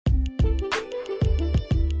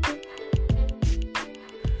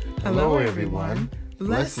Hello, everyone.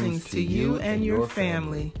 Blessings to you and your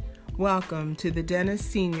family. Welcome to the Dennis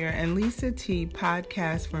Sr. and Lisa T.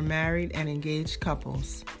 podcast for married and engaged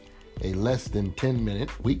couples. A less than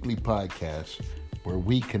 10-minute weekly podcast where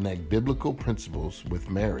we connect biblical principles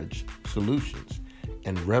with marriage solutions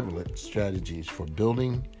and relevant strategies for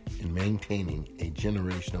building and maintaining a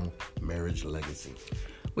generational marriage legacy.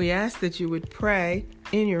 We ask that you would pray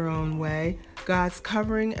in your own way God's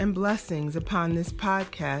covering and blessings upon this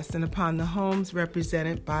podcast and upon the homes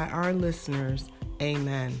represented by our listeners.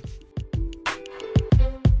 Amen.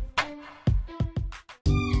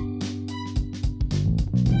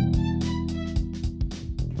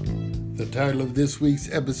 The title of this week's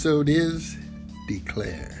episode is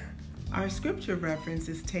Declare. Our scripture reference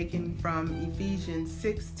is taken from Ephesians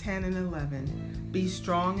 6:10 and 11. Be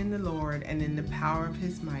strong in the Lord and in the power of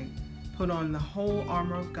his might. Put on the whole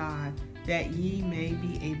armor of God, that ye may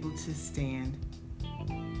be able to stand.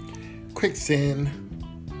 Quicksand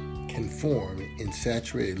can form in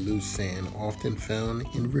saturated loose sand often found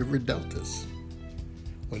in river deltas.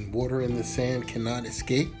 When water in the sand cannot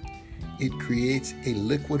escape, it creates a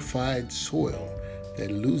liquefied soil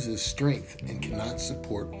that loses strength and cannot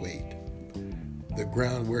support weight. The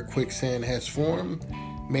ground where quicksand has formed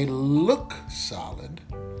may look solid,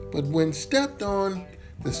 but when stepped on,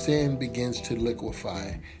 the sand begins to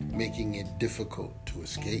liquefy, making it difficult to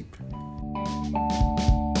escape.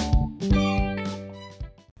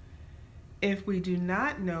 If we do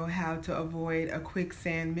not know how to avoid a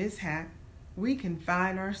quicksand mishap, we can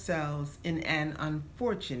find ourselves in an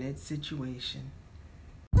unfortunate situation.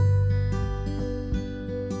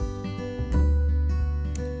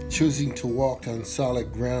 Choosing to walk on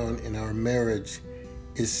solid ground in our marriage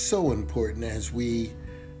is so important as we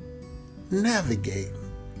navigate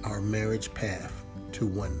our marriage path to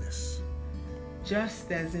oneness.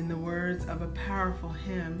 Just as in the words of a powerful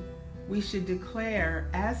hymn, we should declare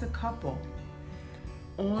as a couple,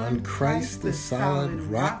 on Christ the solid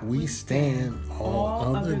rock we stand,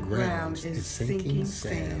 all other ground is sinking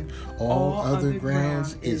sand. All other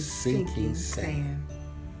ground is sinking sand.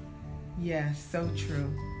 Yes, so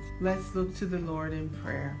true. Let's look to the Lord in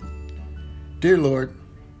prayer. Dear Lord,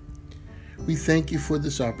 we thank you for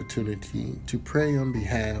this opportunity to pray on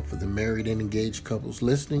behalf of the married and engaged couples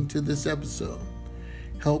listening to this episode.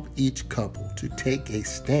 Help each couple to take a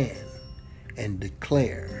stand and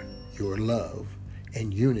declare your love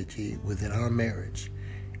and unity within our marriage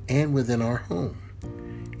and within our home.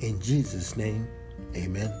 In Jesus' name,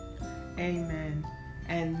 amen. Amen.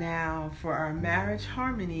 And now for our marriage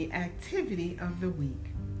harmony activity of the week.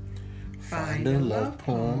 Find a love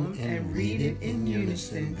poem and read it in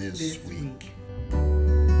unison this week.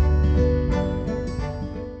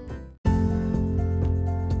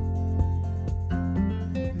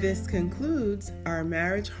 This concludes our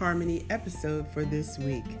Marriage Harmony episode for this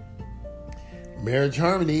week. Marriage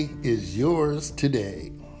Harmony is yours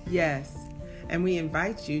today. Yes, and we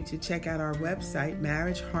invite you to check out our website,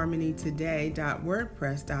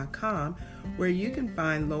 marriageharmonytoday.wordpress.com, where you can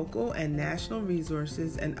find local and national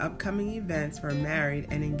resources and upcoming events for married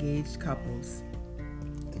and engaged couples.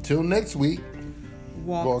 Until next week,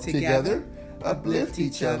 walk together, uplift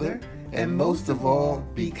each other, and most of all,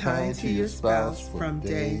 be kind to your spouse from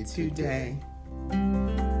day to day.